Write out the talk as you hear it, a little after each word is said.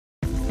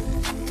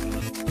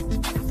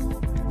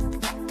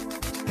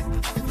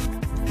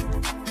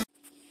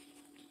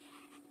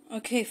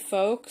Okay,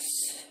 folks,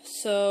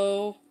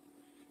 so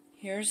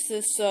here's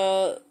this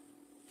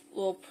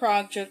little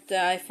project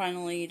that I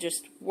finally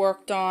just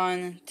worked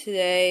on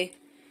today.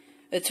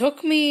 It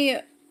took me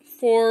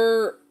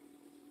for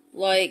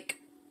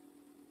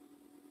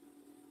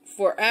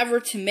forever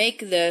to make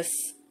this.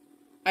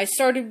 I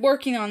started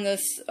working on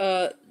this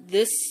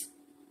this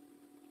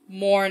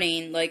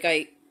morning.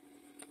 I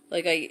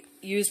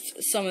used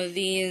some of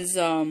these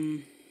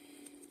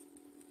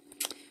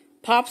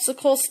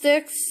popsicle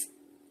sticks.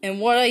 And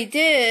what I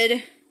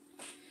did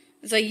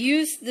is I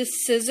used the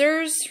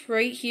scissors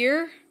right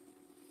here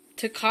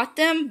to cut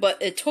them,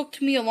 but it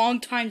took me a long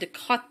time to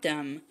cut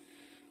them.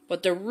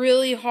 But they're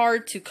really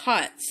hard to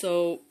cut,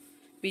 so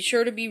be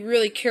sure to be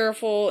really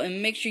careful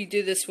and make sure you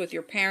do this with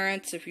your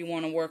parents if you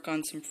want to work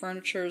on some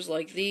furnitures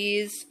like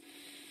these.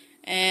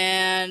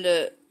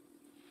 And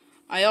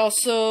I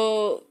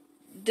also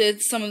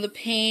did some of the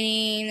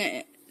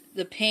painting,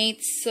 the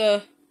paints.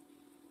 I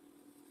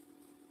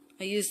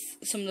used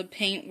some of the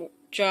paint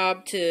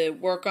job to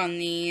work on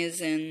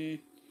these and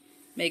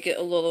make it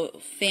a little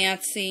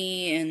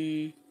fancy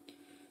and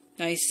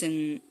nice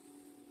and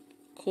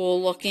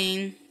cool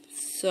looking.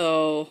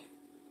 So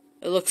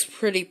it looks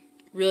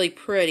really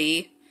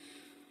pretty.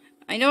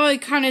 I know I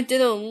kind of did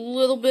a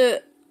little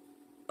bit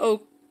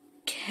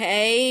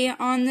okay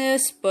on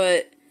this,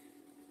 but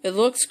it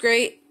looks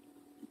great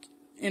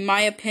in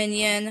my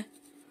opinion.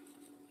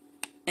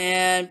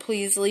 And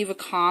please leave a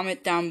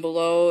comment down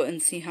below and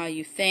see how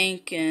you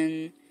think,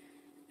 and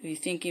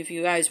if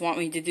you guys want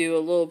me to do a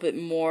little bit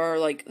more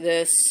like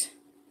this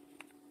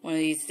one of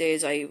these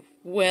days, I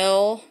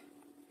will,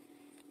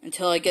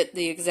 until I get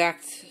the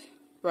exact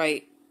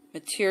right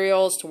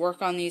materials to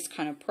work on these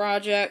kind of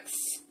projects.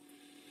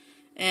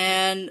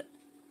 And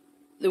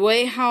the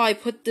way how I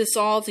put this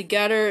all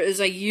together is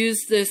I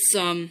use this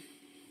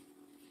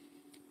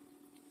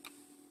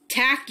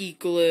tacky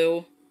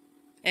glue,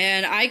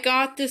 and I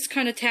got this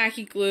kind of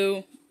tacky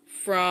glue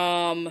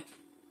from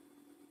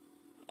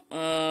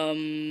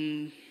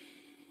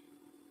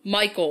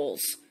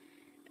Michael's,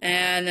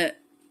 and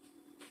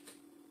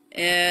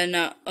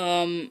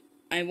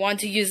I want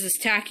to use this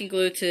tacky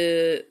glue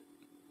to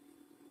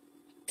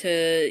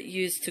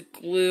use to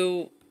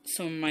glue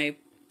some of my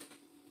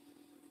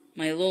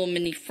little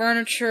mini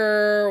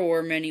furniture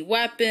or mini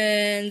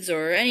weapons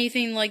or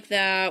anything like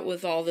that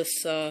with all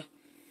this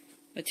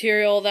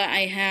material that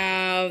I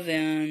have.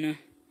 And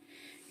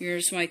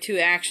here's my two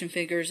action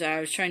figures that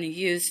I was trying to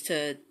use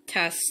to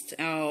test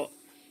out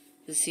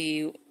to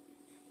see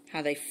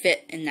how they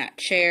fit in that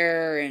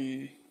chair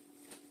and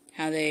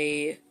how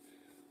they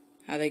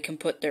can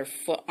put their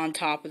foot on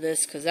top of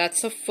this, because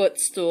that's a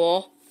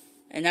footstool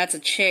and that's a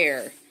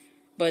chair,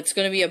 but it's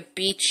going to be a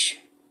beach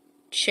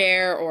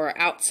chair or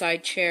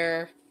outside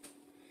chair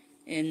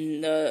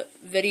in the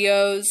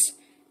videos.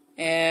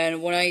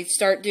 And when I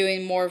start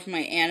doing more of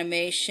my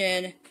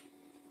animation,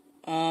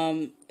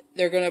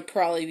 they're going to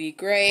probably be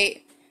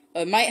great.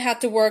 I might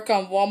have to work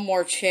on one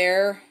more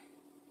chair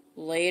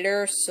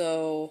later,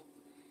 so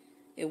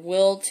it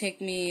will take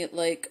me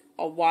like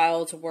a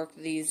while to work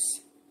these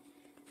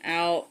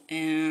out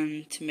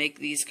and to make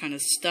these kind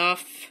of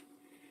stuff.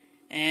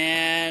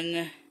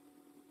 And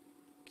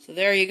so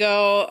there you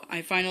go.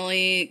 I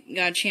finally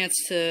got a chance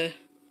to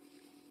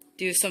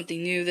do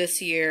something new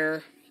this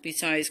year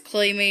besides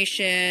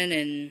claymation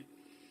and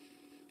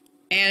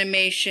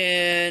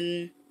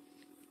animation,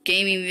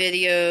 gaming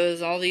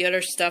videos, all the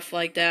other stuff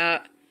like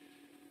that.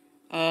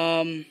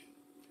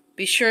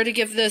 Be sure to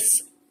give this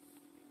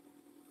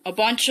a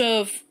bunch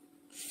of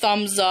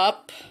thumbs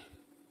up,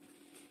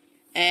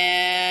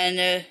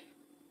 and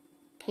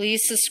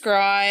please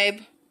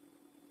subscribe.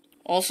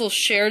 Also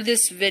share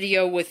this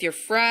video with your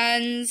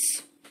friends.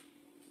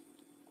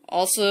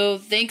 Also,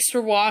 thanks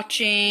for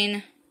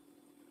watching,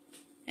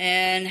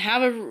 and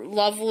have a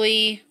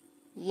lovely,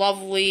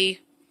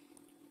 lovely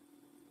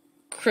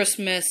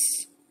Christmas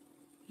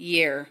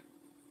year.